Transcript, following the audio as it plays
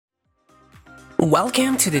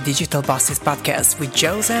Welcome to the Digital Bosses Podcast with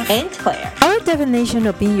Joseph and Claire. Our definition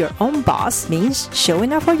of being your own boss means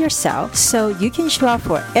showing up for yourself so you can show up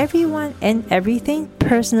for everyone and everything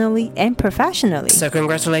personally and professionally. So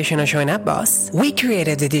congratulations on showing up, boss. We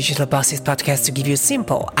created the Digital Bosses Podcast to give you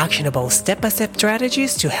simple, actionable, step-by-step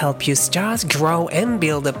strategies to help you start, grow, and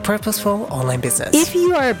build a purposeful online business. If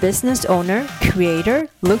you are a business owner, creator,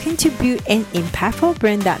 looking to build an impactful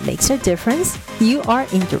brand that makes a difference, you are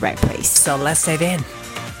in the right place. So let's dive in.